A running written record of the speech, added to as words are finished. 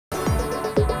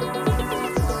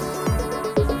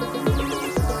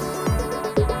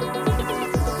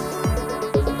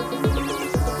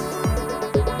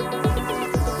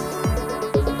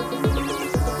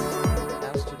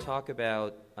talk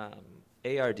about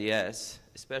ARDS,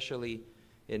 especially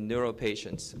in neuro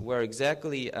patients. We're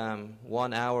exactly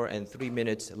 1 hour and 3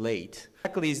 minutes late.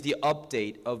 Exactly is the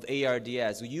update of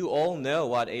ARDS. You all know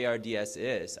what ARDS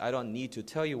is. I don't need to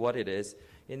tell you what it is.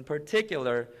 In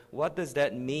particular, what does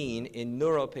that mean in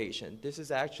neuro patient? This is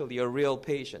actually a real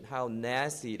patient, how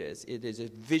nasty it is. It is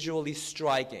visually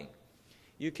striking.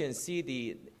 You can see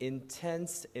the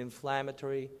intense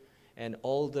inflammatory and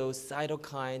all those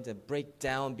cytokines that break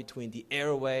down between the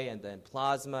airway and then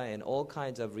plasma, and all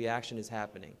kinds of reaction is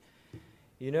happening.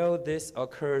 You know, this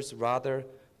occurs rather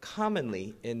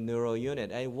commonly in neuro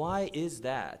unit. And why is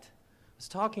that? I was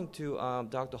talking to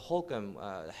Dr. Holcomb,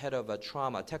 head of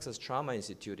trauma, Texas Trauma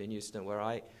Institute in Houston, where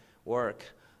I work,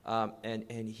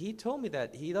 and he told me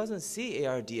that he doesn't see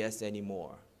ARDS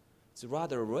anymore. It's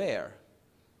rather rare.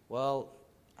 Well,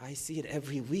 I see it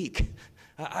every week.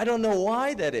 I don't know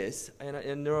why that is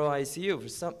in neuro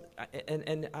ICU.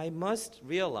 And I must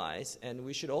realize, and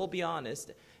we should all be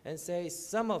honest, and say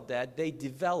some of that they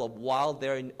develop while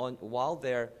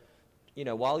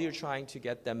while you're trying to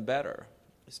get them better.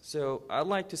 So I'd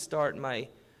like to start my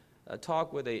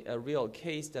talk with a real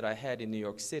case that I had in New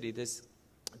York City. This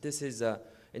is a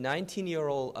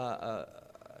 19-year-old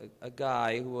a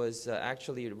guy who was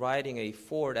actually riding a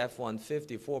Ford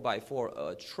F-150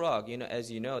 4x4 truck. You know,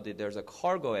 as you know, there's a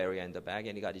cargo area in the back,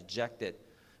 and he got ejected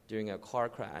during a car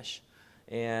crash.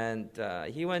 And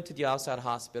he went to the outside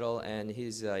hospital, and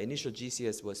his initial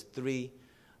GCS was 3.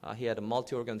 He had a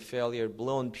multi-organ failure,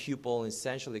 blown pupil,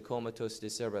 essentially comatose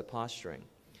decerebral posturing.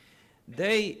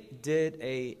 They did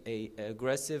a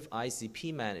aggressive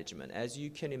ICP management. As you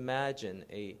can imagine,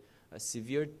 a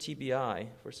severe TBI,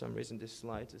 for some reason this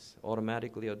slide is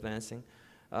automatically advancing,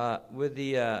 with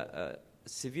the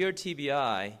severe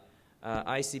TBI,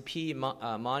 ICP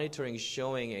monitoring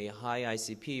showing a high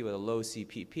ICP with a low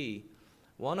CPP.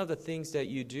 One of the things that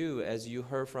you do, as you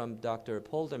heard from Dr.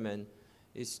 Polderman,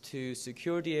 is to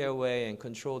secure the airway and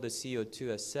control the CO2,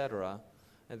 etc.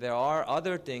 And there are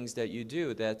other things that you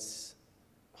do. That's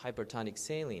hypertonic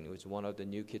saline, which is one of the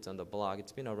new kids on the block.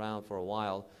 It's been around for a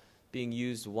while, being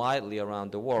used widely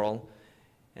around the world.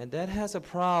 And that has a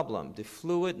problem. The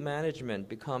fluid management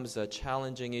becomes a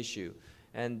challenging issue.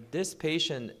 And this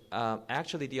patient,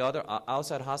 actually the other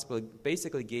outside hospital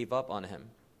basically gave up on him.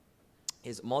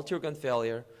 His multi-organ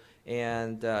failure,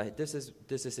 and this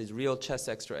is his real chest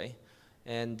x-ray.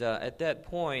 And at that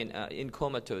point, in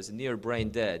comatose, near brain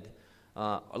dead,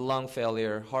 lung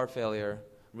failure, heart failure,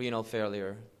 renal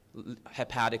failure,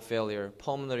 hepatic failure,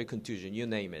 pulmonary contusion, you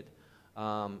name it.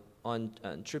 On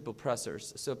triple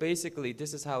pressors. So basically,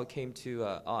 this is how it came to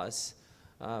us.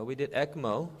 We did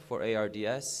ECMO for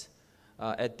ARDS.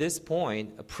 At this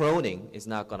point, proning is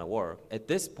not going to work. At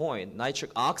this point,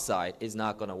 nitric oxide is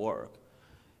not going to work.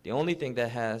 The only thing that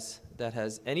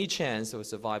has any chance of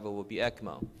survival will be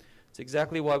ECMO. It's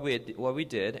exactly what we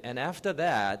did. And after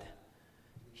that,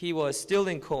 he was still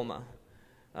in coma.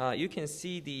 You can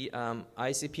see the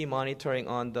ICP monitoring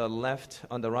on the left,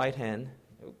 on the right hand.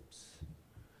 Oops.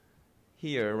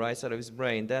 Here, right side of his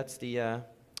brain, that's the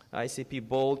ICP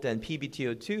bolt and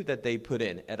PbTO2 that they put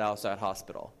in at outside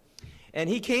hospital. And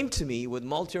he came to me with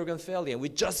multi-organ failure, and we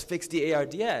just fixed the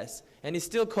ARDS, and he's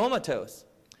still comatose.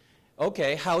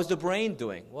 Okay, how's the brain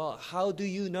doing? Well, how do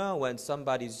you know when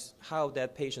how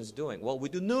that patient's doing? Well, we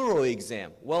do neuro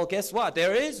exam. Well, guess what?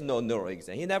 There is no neuro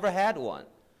exam. He never had one.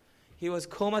 He was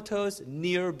comatose,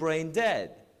 near brain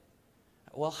dead.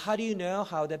 Well, how do you know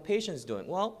how that patient's doing?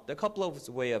 Well, there are a couple of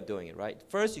ways of doing it, right?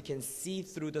 First, you can see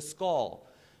through the skull.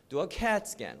 Do a CAT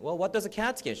scan. Well, what does a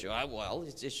CAT scan show? Well,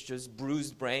 it's just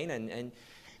bruised brain, and it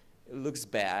looks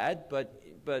bad, but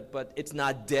it's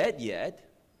not dead yet.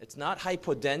 It's not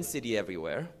hypodensity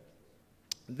everywhere.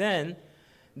 Then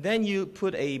you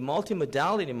put a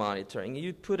multimodality monitoring.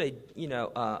 You put a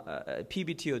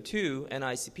PbTO2 and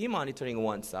ICP monitoring on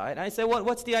one side. I say,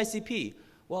 what's the ICP?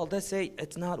 Well, let's say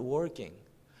it's not working.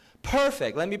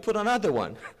 Perfect. Let me put another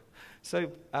one.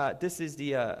 So this is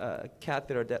the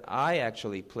catheter that I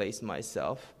actually placed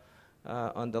myself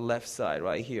on the left side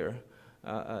right here,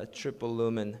 a triple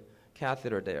lumen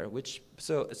catheter there.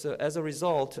 So as a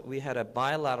result, we had a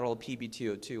bilateral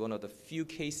PbTO2, one of the few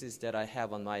cases that I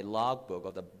have on my logbook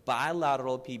of the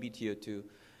bilateral PbTO2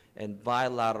 and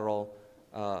bilateral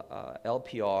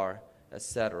LPR,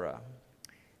 etc.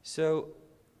 So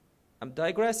I'm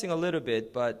digressing a little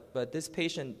bit, but this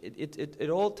patient, it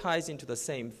all ties into the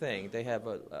same thing. They have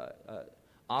a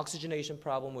oxygenation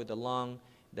problem with the lung,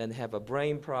 then have a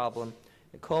brain problem,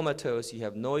 comatose, you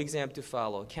have no exam to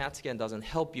follow. CAT scan doesn't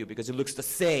help you because it looks the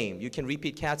same. You can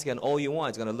repeat CAT scan all you want,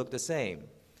 it's going to look the same.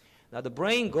 Now, the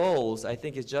brain goals, I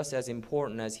think, is just as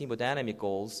important as hemodynamic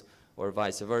goals or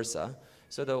vice versa.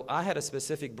 So though I had a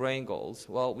specific brain goals,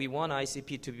 well, we want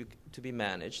ICP to be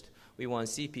managed. We want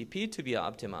CPP to be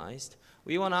optimized.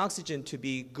 We want oxygen to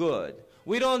be good.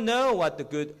 We don't know what the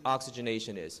good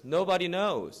oxygenation is. Nobody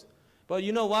knows. But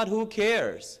you know what? Who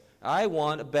cares? I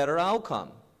want a better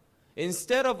outcome.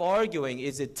 Instead of arguing,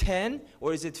 is it 10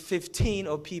 or is it 15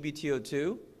 of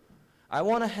PbTO2, I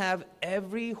want to have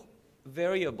every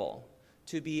variable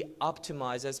to be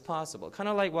optimized as possible. Kind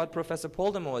of like what Professor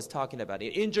Polderman was talking about. An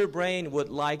injured brain would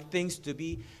like things to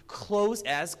be close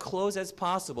as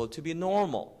possible to be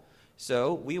normal.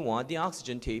 So we want the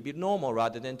oxygen to be normal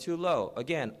rather than too low.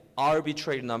 Again,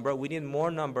 arbitrary number. We need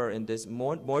more number in this,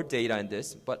 more data in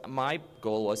this, but my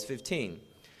goal was 15.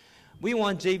 We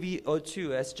want JVO2,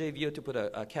 SJVO, to put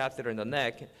a catheter in the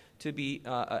neck, to be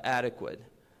adequate.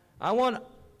 I want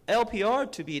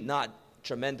LPR to be not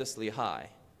tremendously high.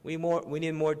 We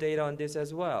need more data on this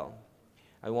as well.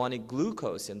 I wanted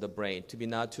glucose in the brain to be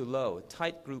not too low.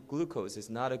 Tight glucose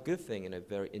is not a good thing in a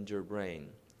very injured brain.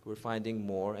 We're finding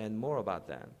more and more about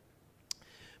that.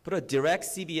 Put a direct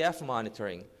CBF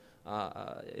monitoring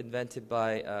invented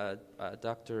by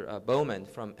Dr. Bowman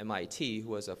from MIT, who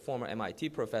was a former MIT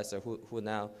professor who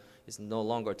now is no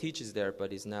longer teaches there,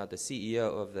 but is now the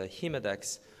CEO of the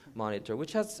Hemodex monitor,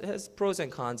 which has pros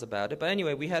and cons about it. But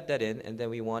anyway, we had that in, and then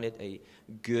we wanted a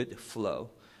good flow.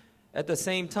 At the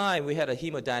same time, we had a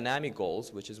hemodynamic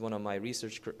goals, which is one of my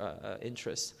research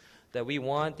interests, that we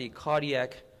want the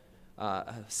cardiac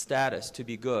status to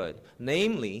be good.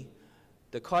 Namely,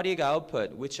 the cardiac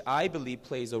output, which I believe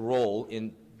plays a role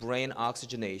in brain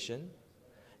oxygenation,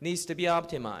 needs to be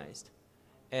optimized.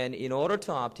 And in order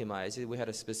to optimize it, we had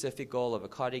a specific goal of a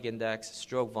cardiac index,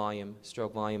 stroke volume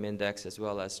index, as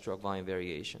well as stroke volume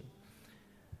variation.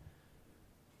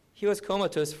 He was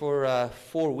comatose for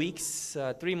 4 weeks.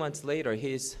 3 months later,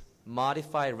 his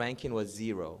modified ranking was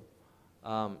 0.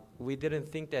 We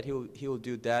didn't think that he will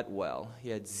do that well. He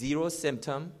had 0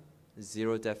 symptom,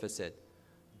 0 deficit.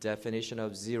 Definition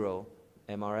of 0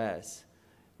 MRS.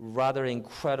 Rather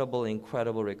incredible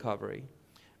recovery.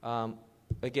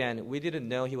 Again, we didn't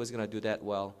know he was going to do that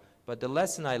well, but the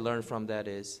lesson I learned from that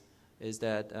is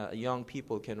that young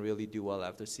people can really do well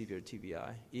after severe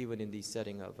TBI, even in the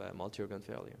setting of multi-organ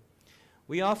failure.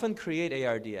 We often create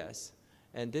ARDS,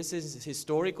 and this is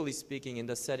historically speaking in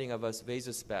the setting of a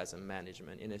vasospasm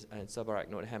management in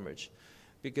subarachnoid hemorrhage,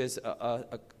 because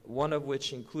one of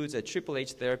which includes a Triple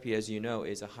H therapy, as you know,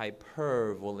 is a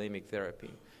hypervolemic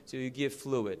therapy. So you give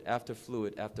fluid after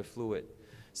fluid after fluid.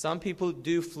 Some people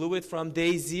do fluid from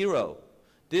day 0.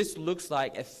 This looks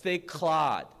like a thick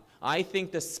clot. I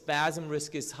think the spasm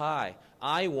risk is high.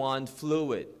 I want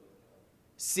fluid.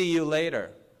 See you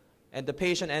later. And the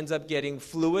patient ends up getting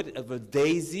fluid of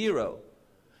day 0.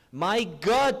 My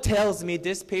gut tells me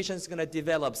this patient is going to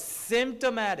develop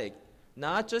symptomatic,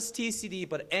 not just TCD,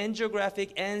 but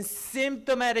angiographic and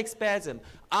symptomatic spasm.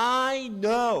 I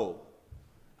know.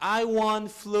 I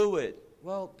want fluid.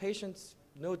 Well, patients,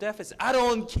 no deficit. I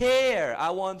don't care. I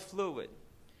want fluid.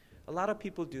 A lot of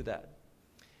people do that.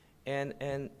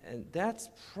 And that's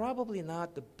probably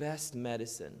not the best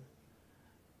medicine.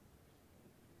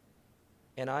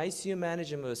 And ICU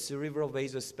management of cerebral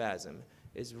vasospasm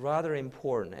is rather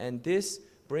important. And this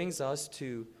brings us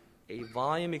to a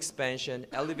volume expansion,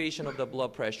 elevation of the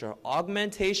blood pressure,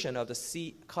 augmentation of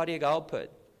the cardiac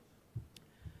output.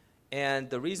 And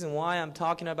the reason why I'm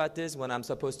talking about this when I'm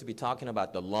supposed to be talking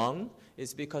about the lung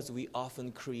is because we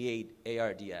often create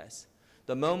ARDS.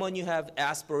 The moment you have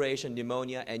aspiration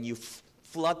pneumonia and you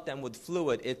flood them with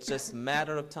fluid, it's just a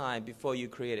matter of time before you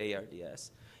create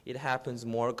ARDS. It happens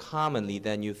more commonly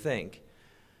than you think.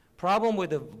 Problem with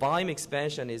the volume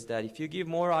expansion is that if you give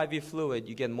more IV fluid,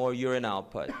 you get more urine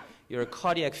output. Your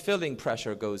cardiac filling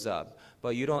pressure goes up,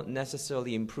 but you don't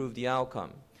necessarily improve the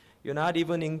outcome. You're not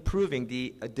even improving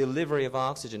the delivery of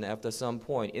oxygen after some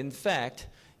point. In fact,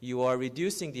 you are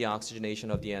reducing the oxygenation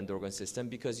of the end organ system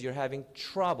because you're having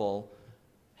trouble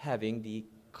having the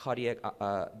cardiac,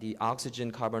 the oxygen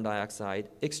carbon dioxide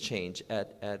exchange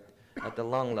at the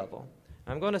lung level.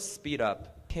 I'm going to speed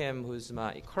up. Kim, who's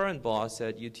my current boss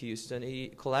at UT Houston,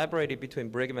 he collaborated between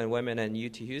Brigham and Women and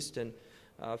UT Houston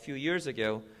a few years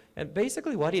ago. And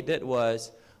basically what he did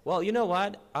was, well, you know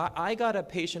what? I got a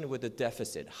patient with a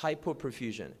deficit,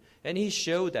 hypoperfusion. And he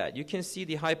showed that. You can see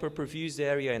the hyperperfused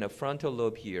area in a frontal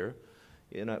lobe here.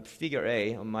 In a figure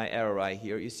A on my arrow right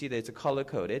here, you see that it's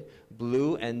color-coded.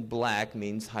 Blue and black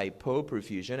means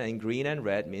hypoperfusion, and green and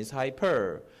red means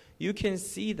hyper. You can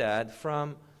see that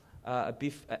from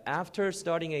after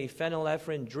starting a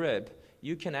phenylephrine drip,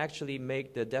 you can actually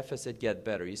make the deficit get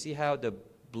better. You see how the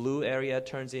blue area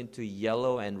turns into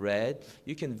yellow and red?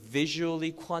 You can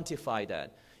visually quantify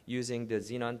that using the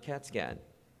xenon CAT scan.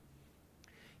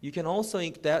 You can also,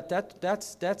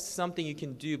 that's something you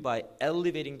can do by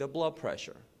elevating the blood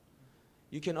pressure.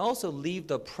 You can also leave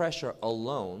the pressure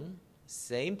alone,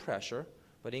 same pressure,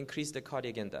 but increase the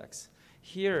cardiac index.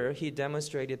 Here, he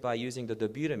demonstrated by using the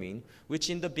dobutamine,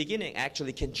 which in the beginning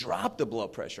actually can drop the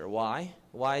blood pressure. Why?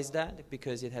 Why is that?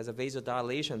 Because it has a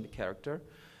vasodilation character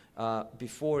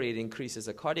before it increases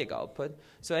the cardiac output.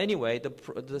 So anyway, the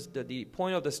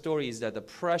point of the story is that the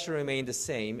pressure remained the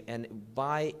same, and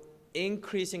by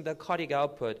increasing the cardiac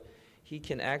output, he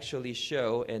can actually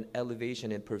show an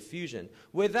elevation in perfusion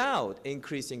without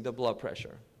increasing the blood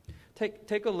pressure.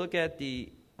 Take a look at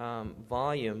the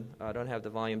volume. I don't have the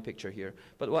volume picture here.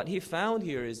 But what he found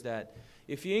here is that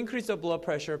if you increase the blood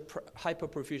pressure,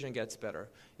 hyperperfusion gets better.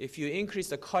 If you increase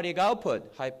the cardiac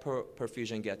output,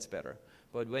 hyperperfusion gets better.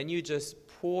 But when you just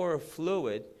pour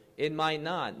fluid, it might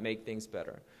not make things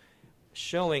better,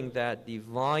 showing that the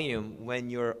volume, when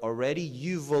you're already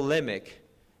euvolemic,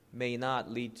 may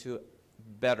not lead to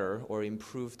better or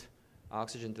improved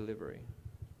oxygen delivery.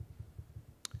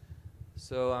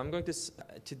 So I'm going to,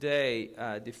 today,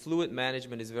 the fluid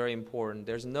management is very important.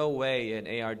 There's no way an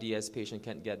ARDS patient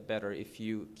can get better if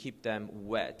you keep them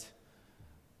wet.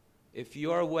 If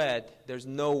you are wet, there's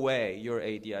no way your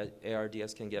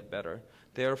ARDS can get better.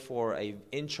 Therefore, a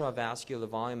intravascular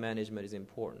volume management is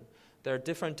important. There are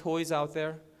different toys out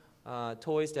there,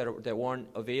 toys that weren't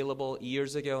available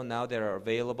years ago, now they are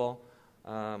available.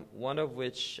 One of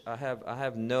which I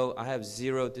have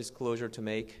zero disclosure to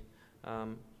make.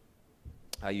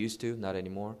 I used to, not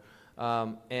anymore.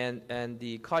 And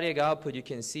the cardiac output, you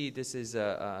can see this is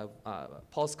a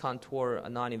pulse contour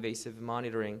non-invasive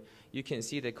monitoring. You can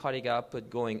see the cardiac output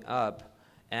going up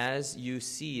as you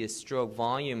see a stroke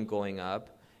volume going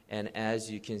up, and as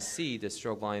you can see, the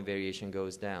stroke volume variation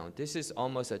goes down. This is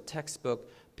almost a textbook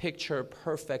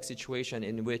picture-perfect situation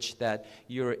in which that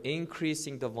you're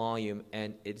increasing the volume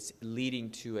and it's leading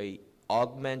to a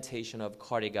augmentation of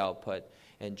cardiac output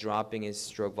and dropping in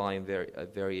stroke volume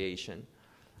variation.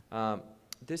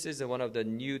 This is one of the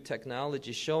new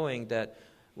technologies showing that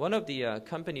one of the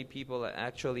company people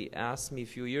actually asked me a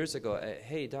few years ago,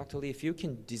 hey, Dr. Lee, if you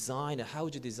can design it, how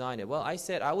would you design it? Well, I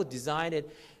said I would design it,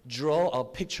 draw a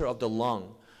picture of the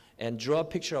lung, and draw a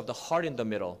picture of the heart in the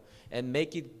middle, and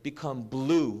make it become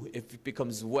blue if it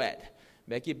becomes wet.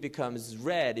 Make it becomes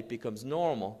red, it becomes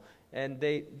normal. And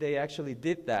they actually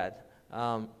did that.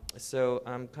 So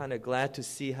I'm kind of glad to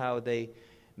see how they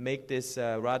make this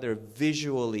rather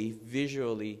visually,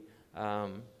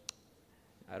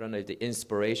 I don't know if the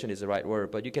inspiration is the right word,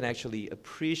 but you can actually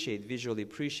visually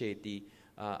appreciate the,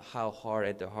 how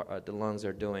hard the lungs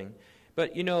are doing.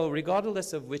 But you know,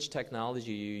 regardless of which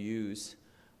technology you use,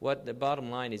 what the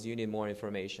bottom line is you need more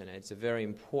information. And it's very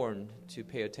important to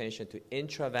pay attention to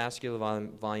intravascular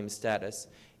volume status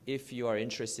if you are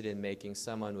interested in making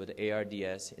someone with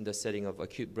ARDS in the setting of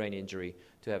acute brain injury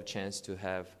to have a chance to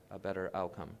have a better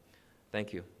outcome.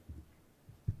 Thank you.